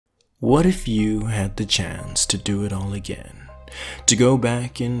What if you had the chance to do it all again? To go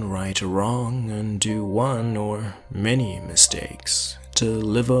back and right a wrong, undo one or many mistakes, to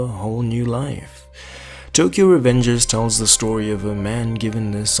live a whole new life? Tokyo Revengers tells the story of a man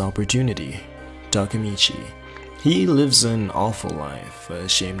given this opportunity, Takemichi. He lives an awful life,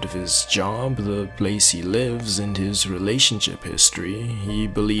 ashamed of his job, the place he lives, and his relationship history. He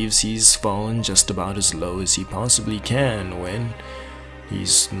believes he's fallen just about as low as he possibly can when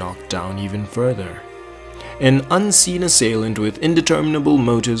he's knocked down even further. An unseen assailant with indeterminable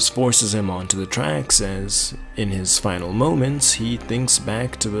motives forces him onto the tracks as, in his final moments, he thinks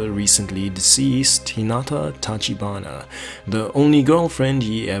back to the recently deceased Hinata Tachibana, the only girlfriend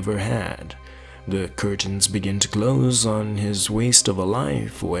he ever had. The curtains begin to close on his waste of a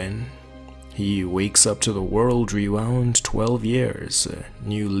life when he wakes up to the world rewound 12 years, a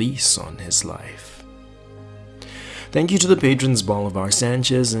new lease on his life. Thank you to the patrons Bolivar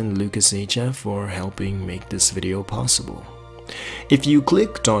Sanchez and Lucas HF for helping make this video possible. If you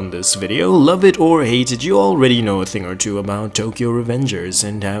clicked on this video, love it or hate it, you already know a thing or two about Tokyo Revengers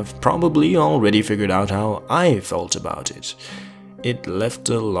and have probably already figured out how I felt about it. It left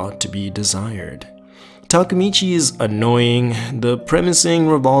a lot to be desired. Takemichi is annoying, the premising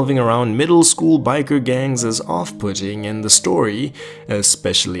revolving around middle school biker gangs is off-putting, and the story,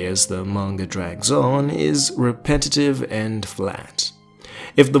 especially as the manga drags on, is repetitive and flat.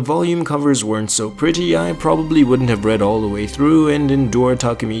 If the volume covers weren't so pretty, I probably wouldn't have read all the way through and endured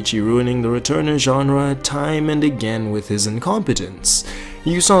Takemichi ruining the returner genre time and again with his incompetence.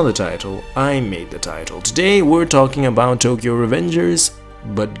 You saw the title, I made the title. Today we're talking about Tokyo Revengers,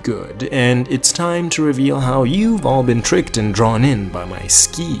 but good, and it's time to reveal how you've all been tricked and drawn in by my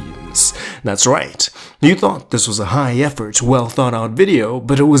schemes. That's right, you thought this was a high-effort, well-thought-out video,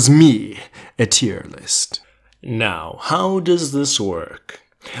 but it was me, a tier list. Now, how does this work?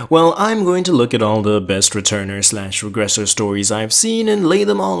 Well, I'm going to look at all the best returner/regressor stories I've seen and lay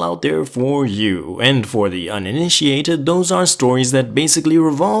them all out there for you. And for the uninitiated, those are stories that basically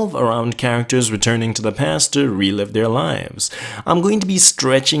revolve around characters returning to the past to relive their lives. I'm going to be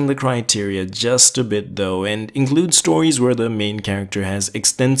stretching the criteria just a bit though, and include stories where the main character has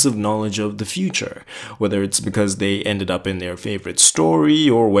extensive knowledge of the future, whether it's because they ended up in their favorite story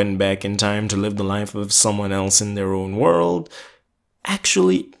or went back in time to live the life of someone else in their own world.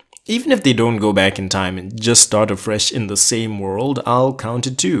 Actually, even if they don't go back in time and just start afresh in the same world, I'll count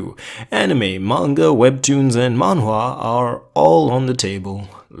it too. Anime, manga, webtoons, and manhwa are all on the table.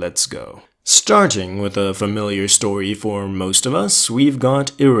 Let's go. Starting with a familiar story for most of us, we've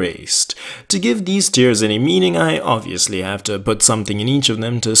got Erased. To give these tiers any meaning, I obviously have to put something in each of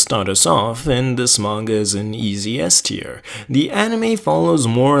them to start us off, and this manga is an easy S tier. The anime follows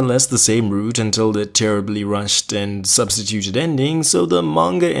more or less the same route until the terribly rushed and substituted ending, so the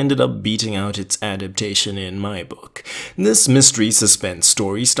manga ended up beating out its adaptation in my book. This mystery suspense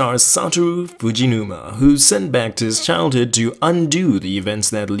story stars Satoru Fujinuma, who's sent back to his childhood to undo the events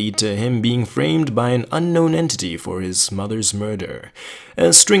that lead to him being framed by an unknown entity for his mother's murder.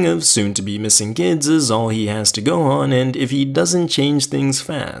 A string of soon-to-be missing kids is all he has to go on, and if he doesn't change things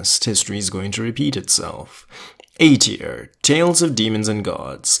fast, history's going to repeat itself. A tier, Tales of Demons and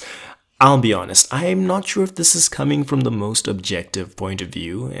Gods. I'll be honest, I'm not sure if this is coming from the most objective point of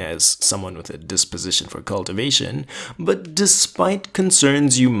view, as someone with a disposition for cultivation, but despite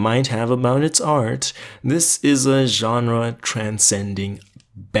concerns you might have about its art, this is a genre-transcending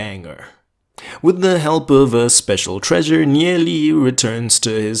banger. With the help of a special treasure, Nieli returns to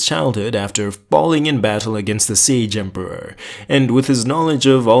his childhood after falling in battle against the Sage Emperor, and with his knowledge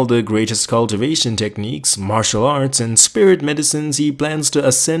of all the greatest cultivation techniques, martial arts, and spirit medicines, he plans to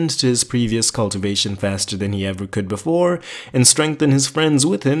ascend to his previous cultivation faster than he ever could before, and strengthen his friends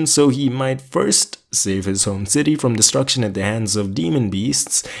with him so he might first save his home city from destruction at the hands of demon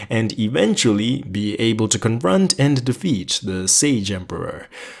beasts, and eventually be able to confront and defeat the Sage Emperor.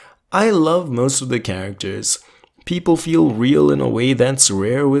 I love most of the characters. People feel real in a way that's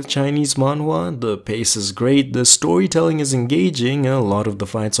rare with Chinese manhwa. The pace is great, the storytelling is engaging, a lot of the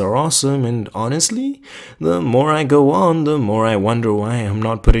fights are awesome, and honestly, the more I go on, the more I wonder why I'm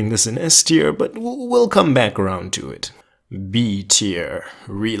not putting this in S tier, but we'll come back around to it. B tier,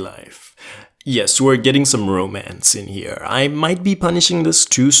 ReLIFE. Yes, we're getting some romance in here. I might be punishing this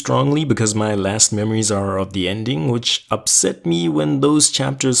too strongly because my last memories are of the ending, which upset me when those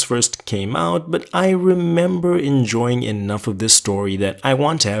chapters first came out, but I remember enjoying enough of this story that I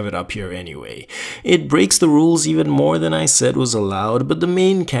want to have it up here anyway. It breaks the rules even more than I said was allowed, but the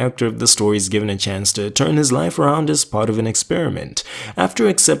main character of the story is given a chance to turn his life around as part of an experiment. After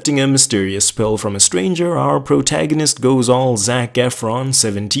accepting a mysterious spell from a stranger, our protagonist goes all Zac Efron,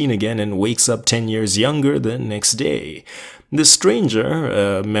 17 again, and wakes up 10 years younger the next day. The stranger,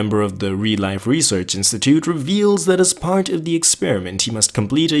 a member of the ReLIFE Research Institute, reveals that as part of the experiment he must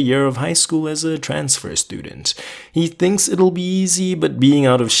complete a year of high school as a transfer student. He thinks it'll be easy, but being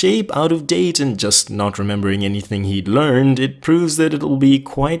out of shape, out of date, and just not remembering anything he'd learned, it proves that it'll be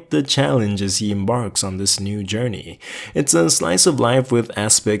quite the challenge as he embarks on this new journey. It's a slice of life with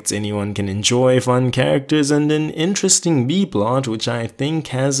aspects anyone can enjoy, fun characters, and an interesting B-plot which I think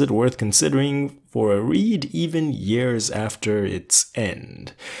has it worth considering for a read even years after its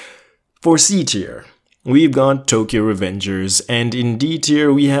end. For C tier, we've got Tokyo Revengers, and in D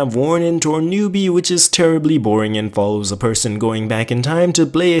tier we have Worn and Torn Newbie, which is terribly boring and follows a person going back in time to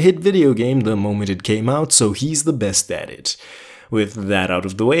play a hit video game the moment it came out, so he's the best at it. With that out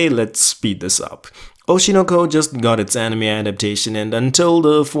of the way, let's speed this up. Oshinoko just got its anime adaptation, and until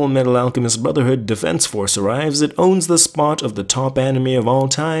the Full Metal Alchemist Brotherhood Defense Force arrives, it owns the spot of the top anime of all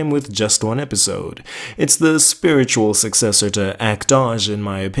time with just one episode. It's the spiritual successor to Actage in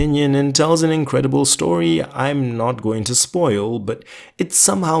my opinion, and tells an incredible story I'm not going to spoil, but it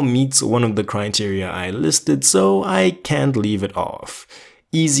somehow meets one of the criteria I listed, so I can't leave it off.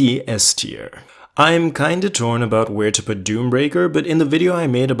 Easy S tier. I'm kinda torn about where to put Doombreaker, but in the video I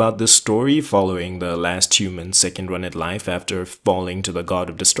made about this story following the last human's second run at life after falling to the god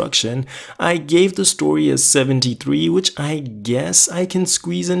of destruction, I gave the story a 73, which I guess I can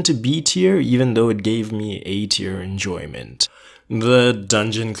squeeze into B tier even though it gave me A tier enjoyment. The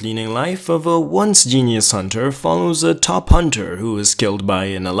dungeon cleaning life of a once genius hunter follows a top hunter who is killed by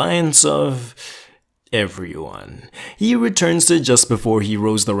an alliance of everyone. He returns to just before he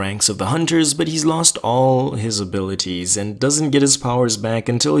rose the ranks of the hunters, but he's lost all his abilities and doesn't get his powers back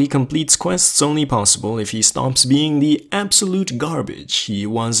until he completes quests only possible if he stops being the absolute garbage he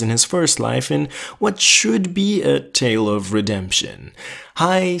was in his first life in what should be a tale of redemption.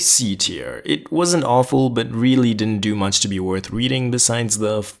 High C tier. It wasn't awful, but really didn't do much to be worth reading besides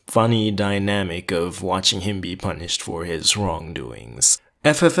the funny dynamic of watching him be punished for his wrongdoings.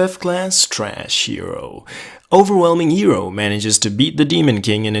 FFF-Class Trashero. Overwhelming hero manages to beat the Demon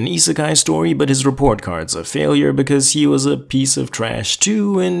King in an isekai story, but his report card's a failure because he was a piece of trash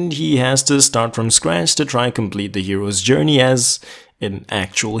too, and he has to start from scratch to try complete the hero's journey as an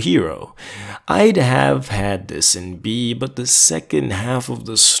actual hero. I'd have had this in B, but the second half of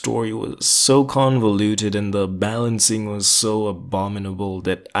the story was so convoluted and the balancing was so abominable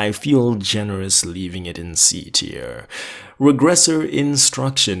that I feel generous leaving it in C tier. Regressor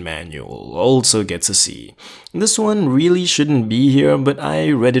Instruction Manual also gets a C. This one really shouldn't be here, but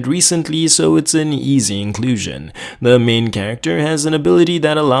I read it recently, so it's an easy inclusion. The main character has an ability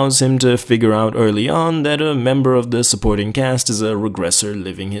that allows him to figure out early on that a member of the supporting cast is a regressor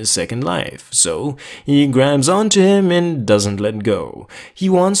living his second life, so he grabs onto him and doesn't let go. He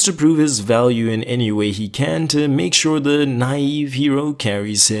wants to prove his value in any way he can to make sure the naive hero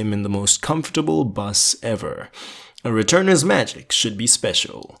carries him in the most comfortable bus ever. A returner's magic should be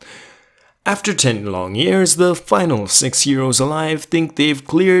special. After 10 long years, the final 6 heroes alive think they've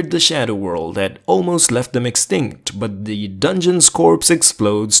cleared the shadow world that almost left them extinct, but the dungeon's corpse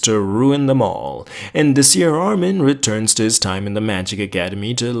explodes to ruin them all, and this year Armin returns to his time in the Magic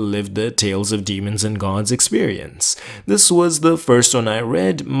Academy to live the Tales of Demons and Gods experience. This was the first one I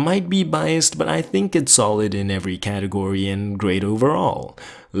read, might be biased, but I think it's solid in every category and great overall.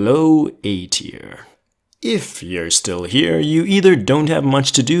 Low A tier. If you're still here, you either don't have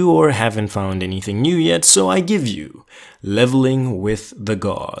much to do or haven't found anything new yet, so I give you Leveling with the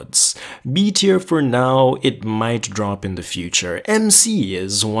Gods. B tier for now, it might drop in the future. MC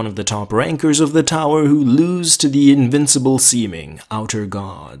is one of the top rankers of the tower who lose to the invincible seeming outer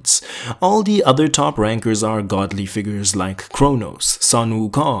gods. All the other top rankers are godly figures like Kronos, Sun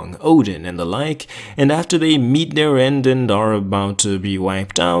Wukong, Odin, and the like, and after they meet their end and are about to be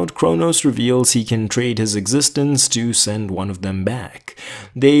wiped out, Kronos reveals he can trade his existence to send one of them back.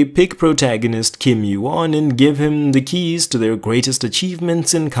 They pick protagonist Kim Yuan and give him the keys to their greatest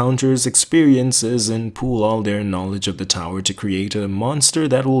achievements, encounters, experiences, and pool all their knowledge of the tower to create a monster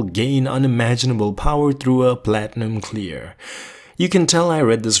that will gain unimaginable power through a platinum clear. You can tell I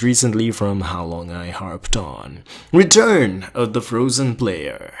read this recently from how long I harped on. Return of the Frozen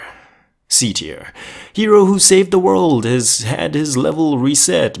Player. C tier. Hero who saved the world has had his level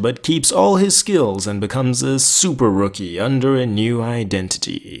reset but keeps all his skills and becomes a super rookie under a new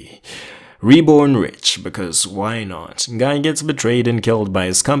identity. Reborn rich, because why not? Guy gets betrayed and killed by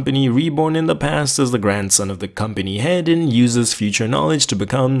his company, reborn in the past as the grandson of the company head and uses future knowledge to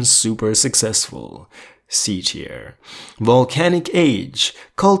become super successful. C tier. Volcanic Age,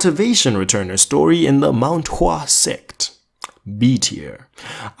 cultivation returner story in the Mount Hua sect. B tier.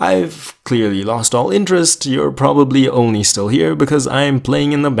 I've clearly lost all interest. You're probably only still here because I'm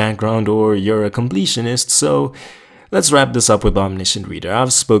playing in the background or you're a completionist, so let's wrap this up with Omniscient Reader.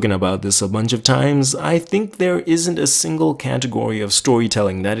 I've spoken about this a bunch of times. I think there isn't a single category of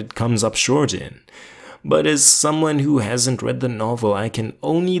storytelling that it comes up short in. But as someone who hasn't read the novel, I can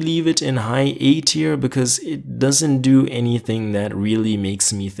only leave it in high A tier because it doesn't do anything that really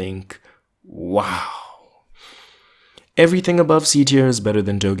makes me think, wow. Everything above C tier is better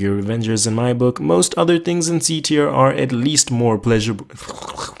than Tokyo Revengers in my book. Most other things in C tier are at least more pleasurable.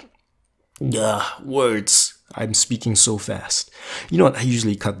 Words. I'm speaking so fast. You know what? I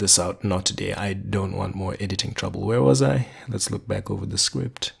usually cut this out. Not today. I don't want more editing trouble. Where was I? Let's look back over the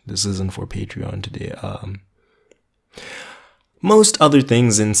script. This isn't for Patreon today. Most other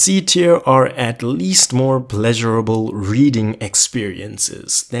things in C tier are at least more pleasurable reading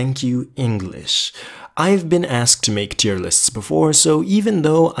experiences. Thank you, English. I've been asked to make tier lists before, so even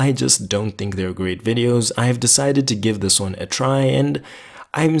though I just don't think they're great videos, I've decided to give this one a try, and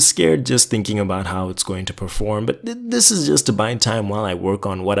I'm scared just thinking about how it's going to perform, but this is just to buy time while I work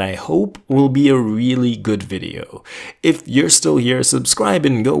on what I hope will be a really good video. If you're still here, subscribe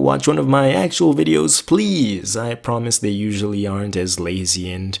and go watch one of my actual videos, please. I promise they usually aren't as lazy,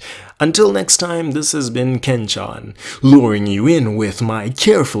 and until next time, this has been Ken-chan, luring you in with my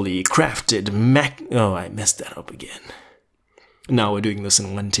carefully crafted Oh, I messed that up again. Now we're doing this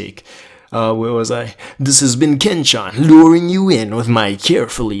in one take. Where was I? This has been Ken-chan, luring you in with my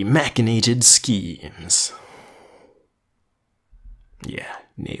carefully machinated schemes. Yeah,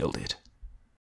 nailed it.